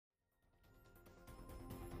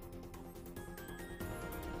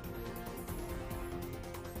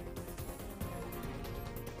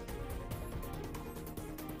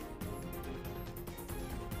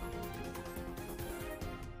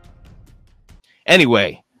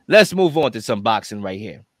Anyway, let's move on to some boxing right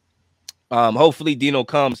here. Hopefully Dino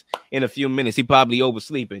comes in a few minutes. He probably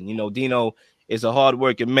oversleeping. Dino is a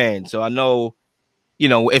hardworking man, so I know,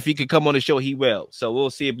 if he could come on the show, he will. So we'll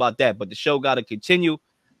see about that. But the show got to continue.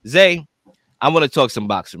 Zay, I want to talk some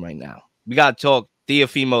boxing right now. We got to talk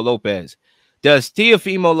Teofimo Lopez. Does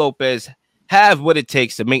Teofimo Lopez have what it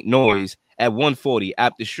takes to make noise at 140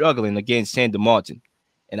 after struggling against Sandor Martin?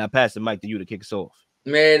 And I pass the mic to you to kick us off.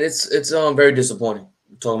 Man, it's very disappointing.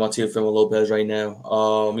 I'm talking about Teofimo Lopez right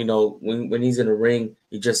now. When he's in the ring,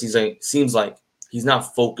 seems like he's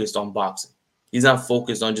not focused on boxing. He's not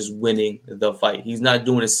focused on just winning the fight. He's not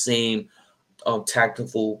doing the same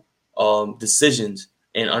tactical decisions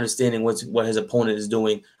and understanding what his opponent is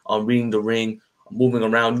doing, reading the ring, moving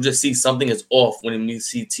around. You just see something is off when you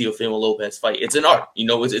see Teofimo Lopez fight. It's an art,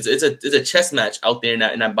 it's a chess match out there in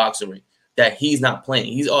that boxing ring that he's not playing.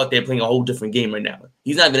 He's out there playing a whole different game right now.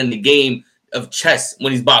 He's not even in the game of chess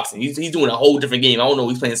when he's boxing. He's doing a whole different game. I don't know.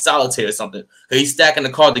 He's playing solitaire or something. He's stacking the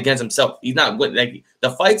cards against himself. He's not winning. Like,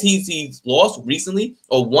 the fights he's lost recently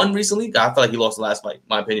or won recently. I feel like he lost the last fight, in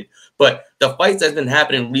my opinion. But the fights that's been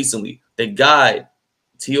happening recently, the guy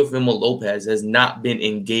Teofimo Lopez has not been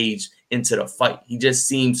engaged into the fight. He just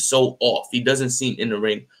seems so off. He doesn't seem in the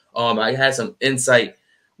ring. I had some insight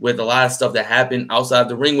with a lot of stuff that happened outside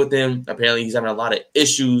the ring with him. Apparently, he's having a lot of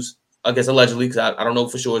issues, I guess allegedly, because I don't know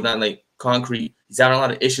for sure. It's not like concrete. He's having a lot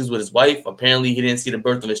of issues with his wife. Apparently, he didn't see the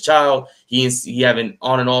birth of his child. He having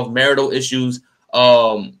on and off marital issues.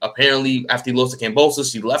 Apparently, after he lost to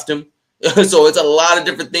Kambosos, she left him. So it's a lot of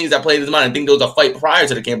different things that played in his mind. I think there was a fight prior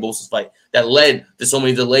to the Kambosos fight that led to so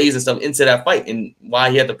many delays and stuff into that fight, and why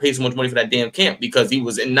he had to pay so much money for that damn camp, because he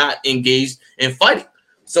was not engaged in fighting.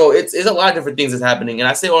 So it's a lot of different things that's happening. And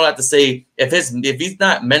I say all that to say, if he's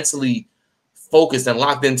not mentally focused and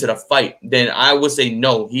locked into the fight, then I would say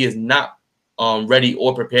no, he is not ready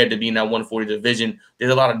or prepared to be in that 140 division.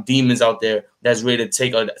 There's a lot of demons out there that's ready to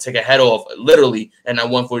take a head off, literally, in that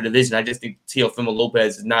 140 division. I just think Teofimo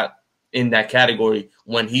Lopez is not in that category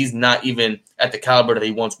when he's not even at the caliber that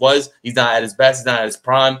he once was. He's not at his best. He's not at his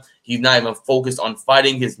prime. He's not even focused on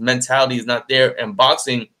fighting. His mentality is not there. And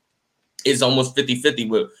boxing is almost 50-50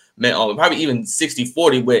 with probably even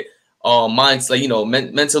 60-40 with minds, like,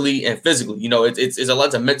 mentally and physically.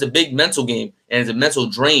 It's a big mental game, and it's a mental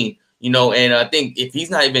drain. And I think if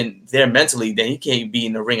he's not even there mentally, then he can't be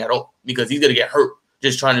in the ring at all, because he's gonna get hurt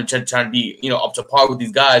just trying to be up to par with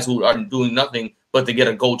these guys who are doing nothing but to get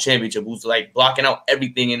a gold championship, who's like blocking out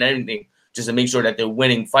everything and anything just to make sure that they're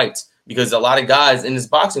winning fights. Because a lot of guys in this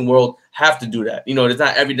boxing world have to do that.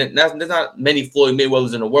 There's not many Floyd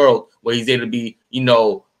Mayweathers in the world where he's able to be,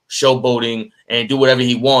 showboating and do whatever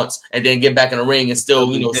he wants and then get back in the ring and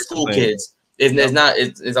still, school kids. It's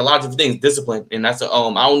a lot of different things, discipline. And that's I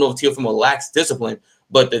don't know if Teofimo lacks discipline,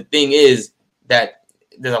 but the thing is that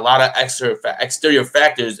there's a lot of exterior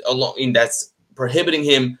factors that's prohibiting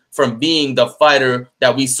him from being the fighter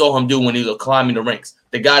that we saw him do when he was climbing the ranks.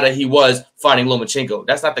 The guy that he was fighting Lomachenko.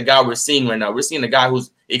 That's not the guy we're seeing right now. We're seeing a guy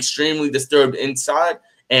who's extremely disturbed inside,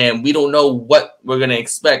 and we don't know what we're going to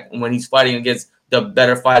expect when he's fighting against the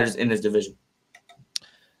better fighters in this division.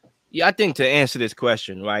 Yeah, I think to answer this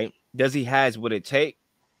question, right, does he has what it takes?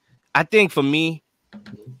 I think for me,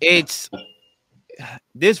 it's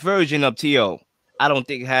this version of T.O. I don't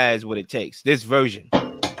think has what it takes. This version.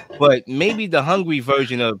 But maybe the hungry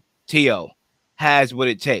version of T.O. has what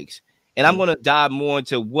it takes. And I'm going to dive more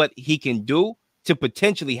into what he can do to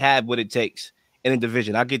potentially have what it takes in a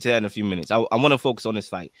division. I'll get to that in a few minutes. I want to focus on this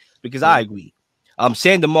fight because I agree.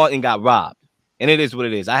 Sandor Martin got robbed, and it is what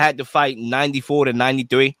it is. I had to fight 94 to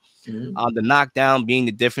 93. The knockdown being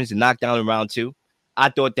the difference, the knockdown in round 2. I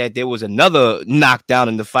thought that there was another knockdown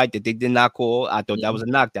in the fight that they did not call. I thought that was a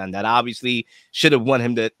knockdown that obviously should have won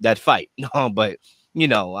him that fight. But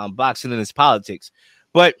boxing and its politics.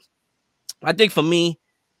 But I think for me,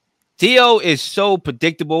 T.O. is so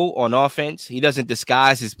predictable on offense. He doesn't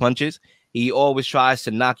disguise his punches. He always tries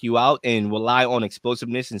to knock you out and rely on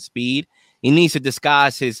explosiveness and speed. He needs to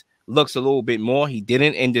disguise his looks a little bit more. He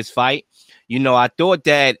didn't in this fight. I thought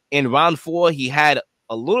that in round 4, he had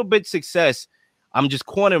a little bit success. I'm just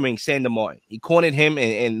cornering Sandor Martin. He cornered him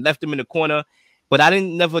and left him in the corner, but I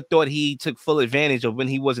never thought he took full advantage of when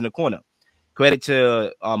he was in the corner. Credit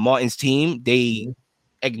to Martin's team. They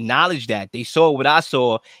acknowledged that. They saw what I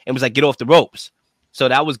saw and was like, get off the ropes. So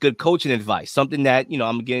that was good coaching advice. Something that, I'm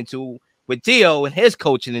going to get into with T.O. and his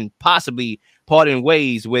coaching and possibly parting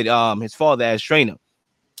ways with his father as trainer.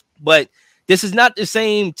 But this is not the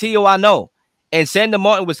same T.O. I know. And Sandor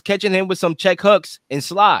Martin was catching him with some check hooks and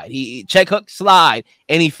slide. He check hook, slide,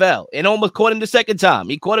 and he fell. And almost caught him the second time.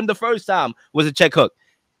 He caught him the first time was a check hook.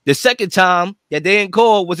 The second time that they didn't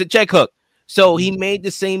call was a check hook. So he made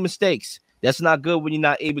the same mistakes. That's not good when you're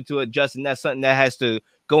not able to adjust, and that's something that has to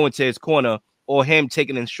go into his corner or him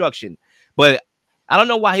taking instruction. But I don't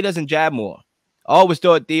know why he doesn't jab more. I always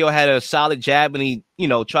thought Theo had a solid jab and he,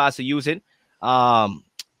 tries to use it.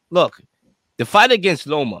 Look, the fight against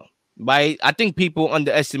Loma, right? I think people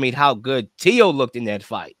underestimate how good Theo looked in that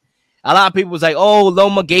fight. A lot of people was like, oh,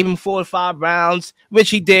 Loma gave him 4 or 5 rounds, which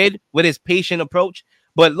he did with his patient approach.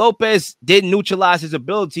 But Lopez did neutralize his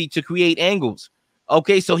ability to create angles.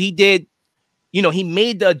 Okay, so he did, he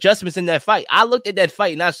made the adjustments in that fight. I looked at that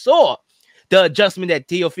fight and I saw the adjustment that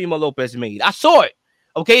Teofimo Lopez made. I saw it.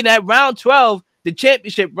 Okay, that round 12, the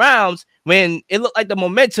championship rounds, when it looked like the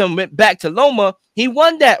momentum went back to Loma, he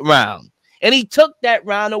won that round. And he took that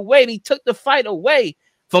round away. And he took the fight away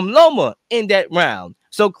from Loma in that round.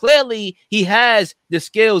 So clearly he has the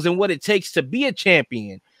skills and what it takes to be a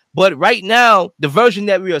champion. But right now, the version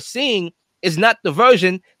that we are seeing is not the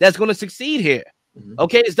version that's going to succeed here.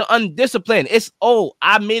 Okay, it's the undisciplined. It's,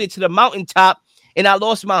 I made it to the mountaintop and I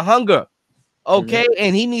lost my hunger. Okay,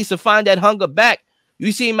 and he needs to find that hunger back.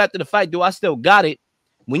 You see him after the fight, do I still got it?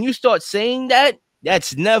 When you start saying that,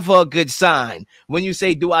 that's never a good sign. When you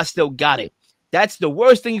say, do I still got it? That's the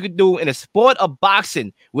worst thing you could do in a sport of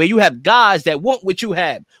boxing where you have guys that want what you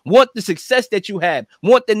have, want the success that you have,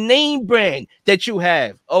 want the name brand that you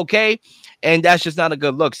have, okay? And that's just not a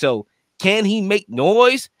good look. So can he make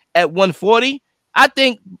noise at 140? I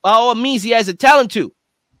think by all means he has a talent to.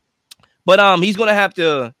 But he's going to have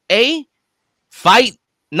to, fight,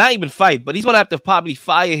 not even fight, but he's going to have to probably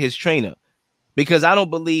fire his trainer because I don't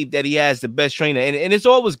believe that he has the best trainer. And it's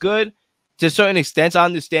always good to a certain extent. I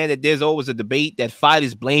understand that there's always a debate that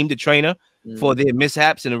fighters blame the trainer for their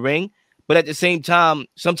mishaps in the ring. But at the same time,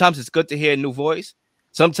 sometimes it's good to hear a new voice.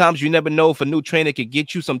 Sometimes you never know if a new trainer could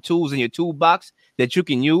get you some tools in your toolbox that you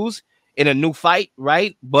can use in a new fight,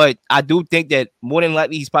 right? But I do think that more than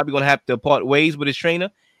likely he's probably going to have to part ways with his trainer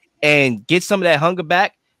and get some of that hunger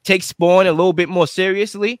back. Take sparring a little bit more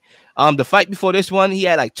seriously. The fight before this one, he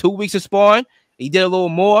had like 2 weeks of sparring. He did a little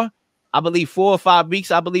more. I believe 4 or 5 weeks,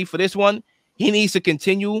 I believe, for this one. He needs to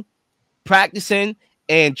continue practicing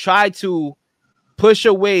and try to push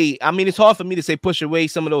away. I mean, it's hard for me to say push away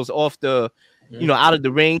some of those off the, out of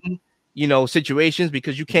the ring, situations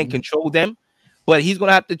because you can't control them. But he's going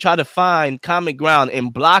to have to try to find common ground in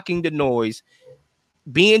blocking the noise,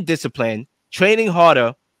 being disciplined, training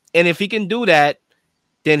harder. And if he can do that,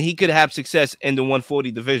 then he could have success in the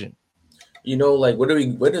 140 division. Like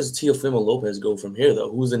where does Teofimo Lopez go from here,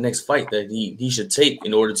 though? Who's the next fight that he should take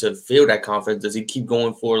in order to feel that confidence? Does he keep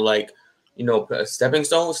going for stepping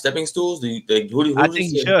stools? I think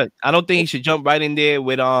he should. I don't think he should jump right in there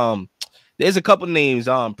with There's a couple names.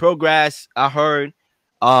 Progress, I heard,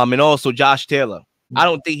 and also Josh Taylor. I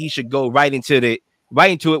don't think he should go right into it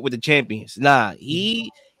with the champions. Nah,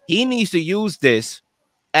 he needs to use this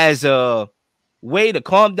as a way to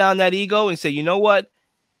calm down that ego and say, you know what?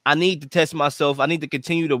 I need to test myself. I need to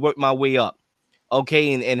continue to work my way up.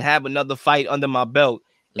 Okay. And have another fight under my belt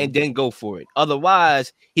and then go for it.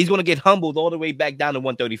 Otherwise, he's going to get humbled all the way back down to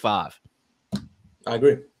 135. I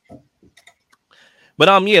agree.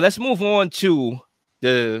 But let's move on to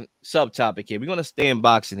the subtopic here. We're going to stay in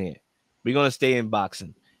boxing here. We got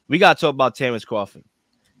to talk about Terrence Crawford.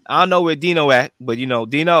 I don't know where Dino at, but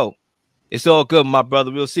Dino, it's all good, my brother.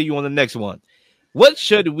 We'll see you on the next one. What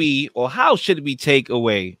should we take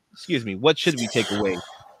away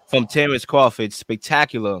from Terrence Crawford's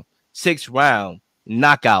spectacular 6-round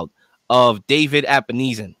knockout of David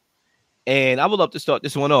Aponizin? And I would love to start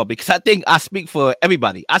this one off because I think I speak for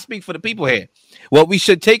everybody. I speak for the people here. What we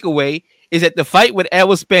should take away is that the fight with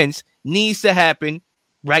Errol Spence needs to happen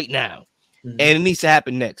right now. And it needs to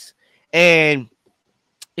happen next. And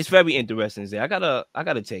it's very interesting. I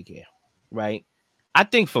gotta take here, right? I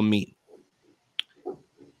think for me,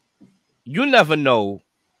 you never know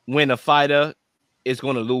when a fighter is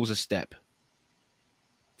going to lose a step.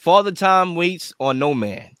 Father Time waits on no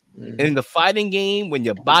man. In the fighting game, when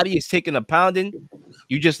your body is taking a pounding,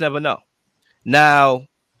 you just never know. Now,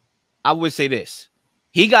 I would say this.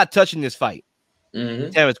 He got touched in this fight.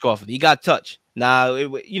 Terrence Crawford. He got touched. Now,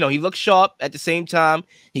 he looked sharp at the same time.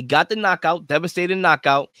 He got the knockout, devastating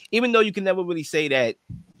knockout, even though you can never really say that,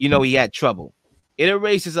 he had trouble. It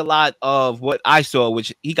erases a lot of what I saw,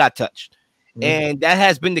 which he got touched. And that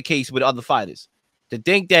has been the case with other fighters. To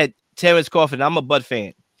think that Terrence Crawford, I'm a Bud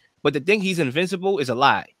fan, but to think he's invincible is a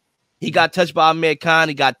lie. He got touched by Amir Khan.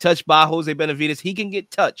 He got touched by Jose Benavidez. He can get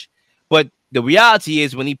touched. But The reality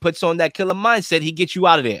is when he puts on that killer mindset, he gets you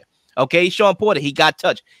out of there. Okay, Sean Porter, he got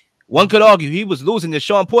touched. One could argue he was losing the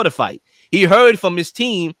Sean Porter fight. He heard from his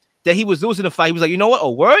team that he was losing the fight. He was like, you know what?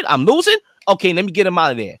 Oh, word? I'm losing? Okay, let me get him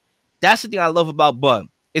out of there. That's the thing I love about Bud,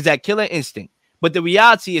 is that killer instinct. But the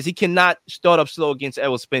reality is he cannot start up slow against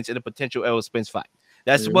Errol Spence in a potential Errol Spence fight.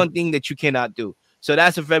 That's one thing that you cannot do. So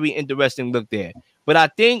that's a very interesting look there. But I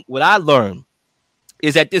think what I learned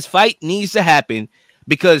is that this fight needs to happen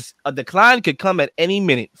because a decline could come at any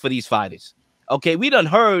minute for these fighters. Okay, we done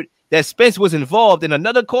heard that Spence was involved in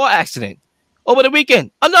another car accident over the weekend.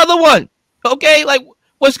 Another one. Okay, like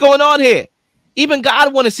what's going on here? Even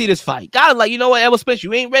God want to see this fight. God like, you know what, Errol Spence,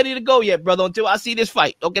 you ain't ready to go yet, brother, until I see this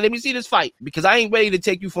fight. Okay, let me see this fight because I ain't ready to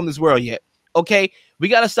take you from this world yet. Okay, we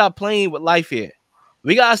got to stop playing with life here.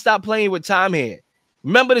 We got to stop playing with time here.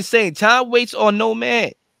 Remember the saying, time waits on no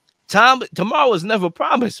man. Tomorrow is never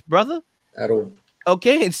promised, brother. At all.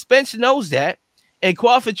 Okay, and Spence knows that, and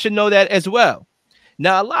Crawford should know that as well.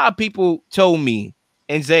 Now, a lot of people told me,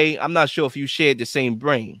 and Zay, I'm not sure if you shared the same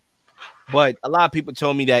brain, but a lot of people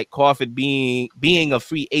told me that Crawford being a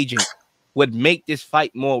free agent would make this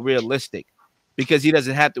fight more realistic because he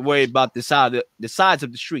doesn't have to worry about the sides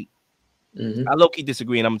of the street. I low-key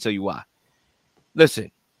disagree, and I'm going to tell you why.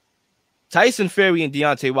 Listen, Tyson Fury and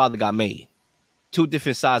Deontay Wilder got made. Two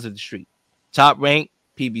different sides of the street. Top rank,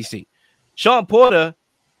 PBC. Sean Porter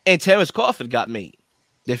and Terence Crawford got made.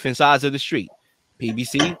 Different sides of the street.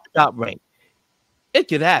 PBC, top rank. It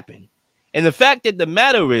could happen. And the fact that the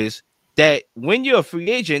matter is that when you're a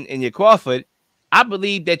free agent and you're Crawford, I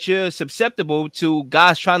believe that you're susceptible to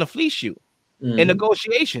guys trying to fleece you in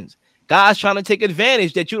negotiations. Guys trying to take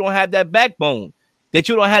advantage that you don't have that backbone, that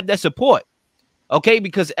you don't have that support. Okay,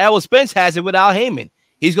 because Errol Spence has it without Heyman.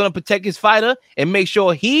 He's going to protect his fighter and make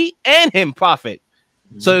sure he and him profit.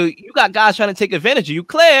 So you got guys trying to take advantage of you.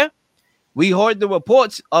 Claire, we heard the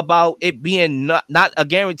reports about it being not a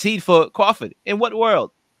guaranteed for Crawford. In what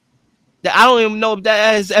world? I don't even know if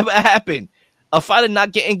that has ever happened. A fighter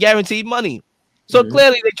not getting guaranteed money. So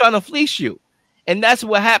clearly they're trying to fleece you. And that's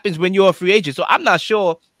what happens when you're a free agent. So I'm not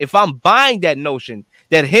sure if I'm buying that notion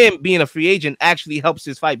that him being a free agent actually helps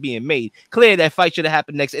his fight being made. Clear that fight should have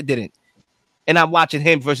happened next. It didn't. And I'm watching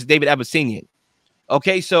him versus David Abyssinian.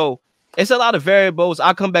 Okay, so it's a lot of variables.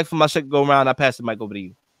 I'll come back for my second go around. I'll pass the mic over to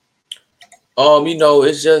you.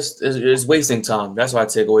 It's wasting time. That's what I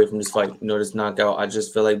take away from this fight. This knockout. I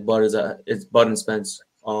just feel like it's Bud and Spence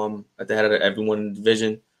at the head of everyone in the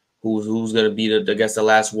division. Who's gonna be the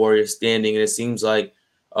last warrior standing? And it seems like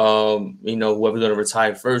whoever's gonna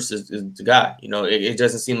retire first is the guy. It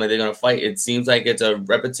doesn't seem like they're gonna fight. It seems like it's a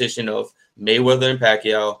repetition of Mayweather and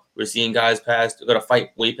Pacquiao. We're seeing guys they're gonna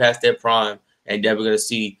fight way past their prime, and then we're gonna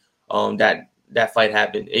see that fight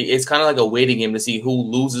happen. It's kind of like a waiting game to see who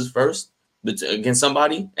loses first against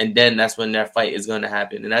somebody, and then that's when that fight is going to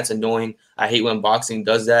happen. And that's annoying. I hate when boxing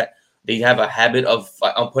does that. They have a habit of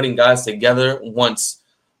putting guys together once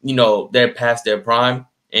they're past their prime,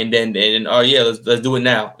 and then let's do it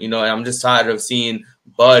now. And I'm just tired of seeing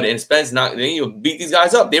Bud and Spence beat these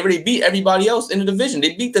guys up. They already beat everybody else in the division.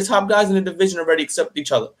 They beat the top guys in the division already, except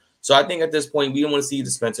each other. So I think at this point we don't want to see the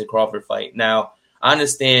Spence and Crawford fight. Now I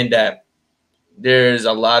understand that there's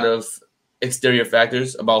a lot of exterior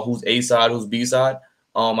factors about who's A side, who's B side.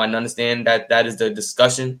 I understand that is the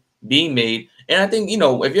discussion being made. And I think,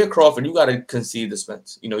 if you're Crawford, you got to concede the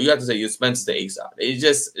Spence. You have to say your Spence is the A side. That's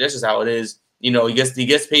just how it is. He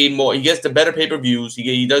gets paid more. He gets the better pay-per-views.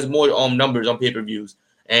 He does more numbers on pay-per-views.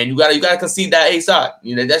 And you gotta concede that A side.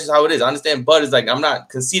 That's just how it is. I understand Bud is like, I'm not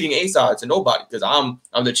conceding A side to nobody because I'm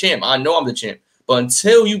the champ. I know I'm the champ. But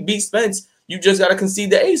until you beat Spence, you just got to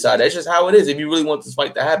concede the A side. That's just how it is. If you really want this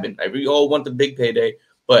fight to happen, we all want the big payday.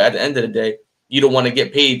 But at the end of the day, you don't want to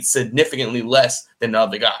get paid significantly less than the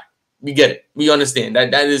other guy. We get it. We understand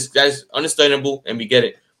that's understandable, and we get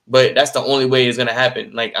it. But that's the only way it's gonna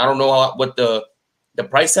happen. Like I don't know what the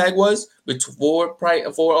price tag was for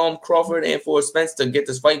Crawford and for Spence to get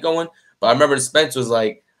this fight going. But I remember Spence was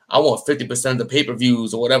like, I want 50% of the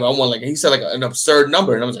pay-per-views or whatever. I want he said an absurd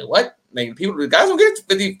number, and I was like, what? Like the guys don't get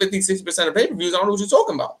 50, 60% of pay-per-views. I don't know what you're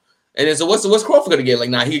talking about. And then so what's Crawford gonna get?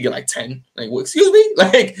 He could get 10. Excuse me?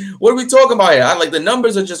 What are we talking about here? The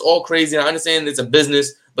numbers are just all crazy. And I understand it's a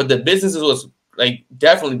business, but the business is what's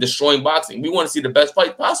definitely destroying boxing. We want to see the best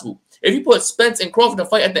fight possible. If you put Spence and Crawford to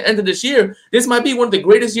fight at the end of this year, this might be one of the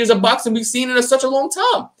greatest years of boxing we've seen in such a long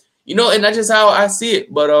time. And that's just how I see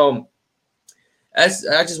it. But I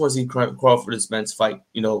just want to see Crawford and Spence fight.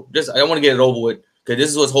 I want to get it over with. Because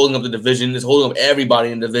this is what's holding up the division. It's holding up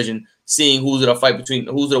everybody in the division, seeing who's going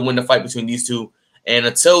to win the fight between these two. And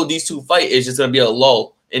until these two fight, it's just going to be a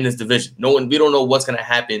lull. in this division. We don't know what's gonna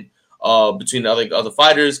happen between the other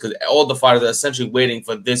fighters, because all the fighters are essentially waiting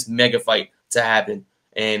for this mega fight to happen,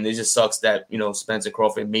 and it just sucks that Spence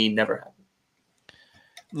Crawford may never happen.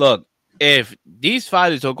 Look, if these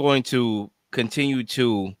fighters are going to continue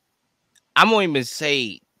to, I won't even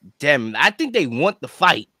say them. I think they want the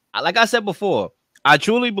fight. Like I said before, I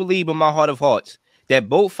truly believe in my heart of hearts that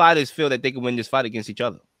both fighters feel that they can win this fight against each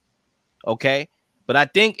other. Okay? But I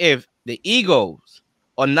think if the egos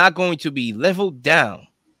are not going to be leveled down,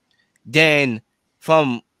 then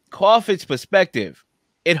from Crawford's perspective,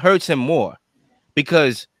 it hurts him more,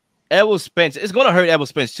 because Errol Spence, it's going to hurt Errol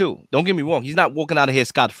Spence too. Don't get me wrong. He's not walking out of here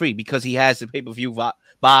scot-free, because he has the pay-per-view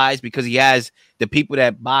buys, because he has the people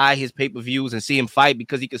that buy his pay-per-views and see him fight,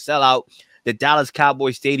 because he could sell out the Dallas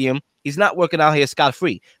Cowboys Stadium. He's not working out here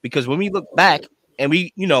scot-free, because when we look back and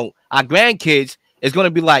our grandkids is going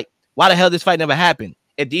to be like, why the hell this fight never happened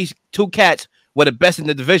if these two cats were the best in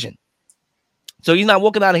the division? So he's not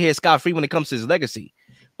walking out of here scot-free when it comes to his legacy,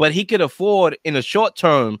 but he could afford in the short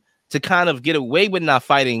term to kind of get away with not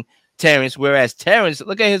fighting Terrence, whereas Terrence,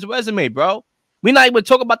 look at his resume, bro. We're not even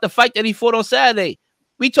talking about the fight that he fought on Saturday.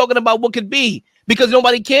 We talking about what could be, because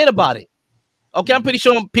nobody cared about it. Okay, I'm pretty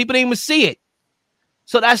sure people didn't even see it.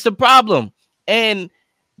 So that's the problem. And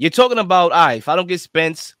you're talking about, all right, if I don't get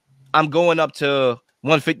Spence, I'm going up to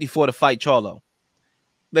 154 to fight Charlo.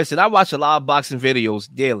 Listen, I watch a lot of boxing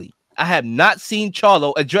videos daily. I have not seen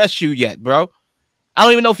Charlo address you yet, bro. I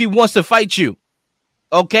don't even know if he wants to fight you.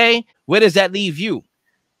 Okay? Where does that leave you?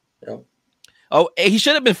 Yeah. Oh, he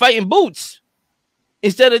should have been fighting Boots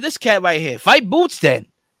instead of this cat right here. Fight Boots then.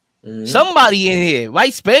 Mm-hmm. Somebody in here,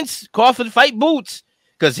 right? Spence Crawford, fight Boots,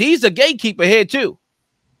 because he's a gatekeeper here too.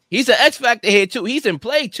 He's an X factor here too. He's in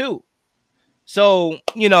play too. So,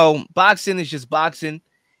 boxing is just boxing.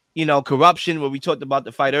 Corruption, where we talked about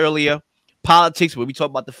the fight earlier. Politics, where we talk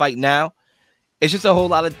about the fight now. It's just a whole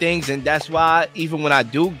lot of things, and that's why even when I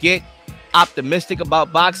do get optimistic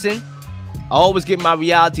about boxing, I always get my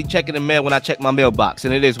reality check in the mail when I check my mailbox,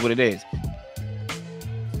 and it is what it is.